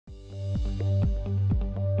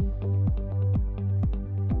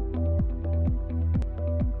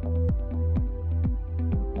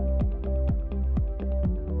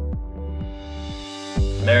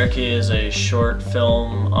America is a short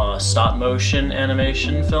film, stop motion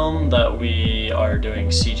animation film that we are doing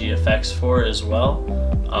CG effects for as well.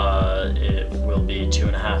 It will be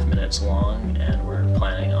 2.5 minutes long, and we're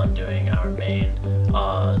planning on doing our main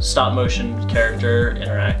stop motion character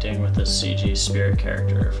interacting with the CG spirit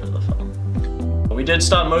character for the film. We did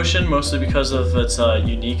stop motion mostly because of its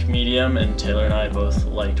unique medium, and Taylor and I both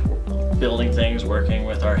liked building things, working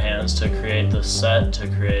with our hands to create the set, to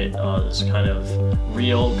create this kind of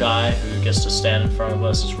real guy who gets to stand in front of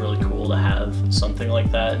us. It's really cool to have something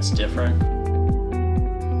like that. It's different.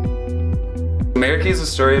 America is a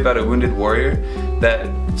story about a wounded warrior that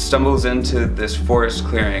stumbles into this forest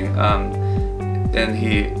clearing, and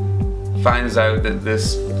he finds out that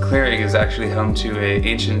this clearing is actually home to an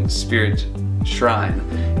ancient spirit shrine,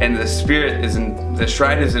 and the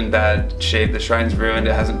shrine is in bad shape. The shrine's ruined.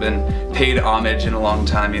 It hasn't been paid homage in a long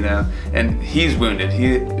time, you know, and he's wounded.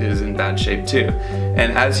 He is in bad shape too.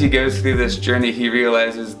 And as he goes through this journey, he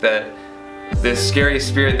realizes that this scary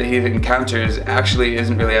spirit that he encounters actually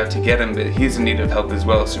isn't really out to get him, but he's in need of help as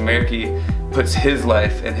well. So Meriki puts his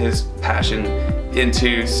life and his passion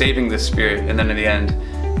into saving this spirit, and then in the end,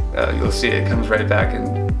 you'll see it comes right back,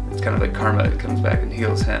 and it's kind of like karma. It comes back and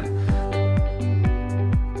heals him.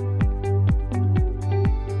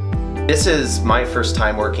 This is my first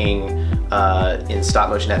time working in stop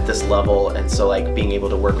motion at this level, and so like being able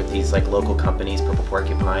to work with these like local companies, Purple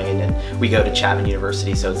Porcupine, and we go to Chapman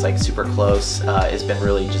University, so it's like super close. It's been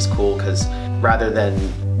really just cool because rather than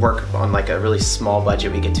work on like a really small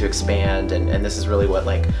budget, we get to expand, and this is really what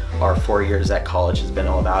like our 4 years at college has been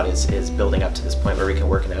all about, is building up to this point where we can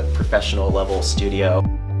work in a professional level studio.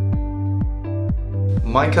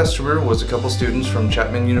 My customer was a couple students from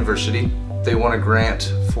Chapman University. They won a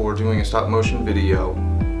grant for doing a stop motion video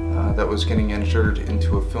that was getting entered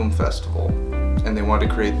into a film festival, and they wanted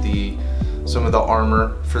to create some of the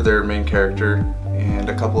armor for their main character and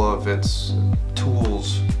a couple of its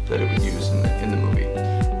tools that it would use in the movie.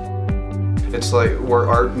 It's like where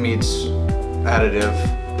art meets additive.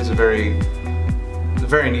 It's a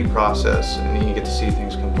very neat process, and you get to see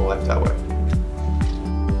things come to life that way.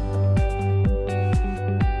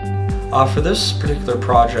 For this particular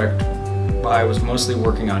project, I was mostly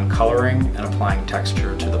working on coloring and applying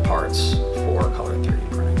texture to the parts for color 3D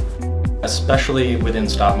printing. Especially within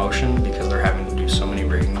stop motion, because they're having to do so many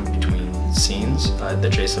rigging between scenes, the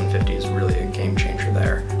J750 is really a game changer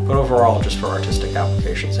there. But overall, just for artistic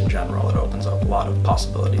applications in general, it opens up a lot of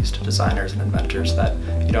possibilities to designers and inventors that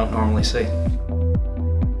you don't normally see.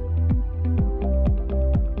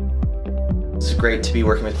 It's great to be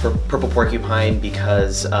working with Purple Porcupine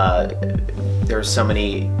because there's so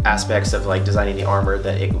many aspects of like designing the armor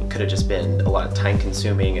that it could have just been a lot of time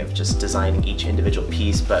consuming of just designing each individual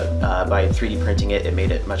piece, but by 3D printing it, it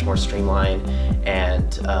made it much more streamlined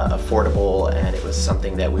and affordable, and it was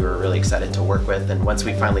something that we were really excited to work with. And once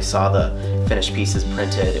we finally saw the finished pieces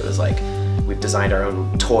printed, it was like we've designed our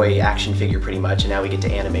own toy action figure pretty much, and now we get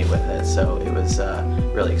to animate with it, so it was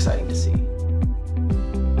really exciting to see.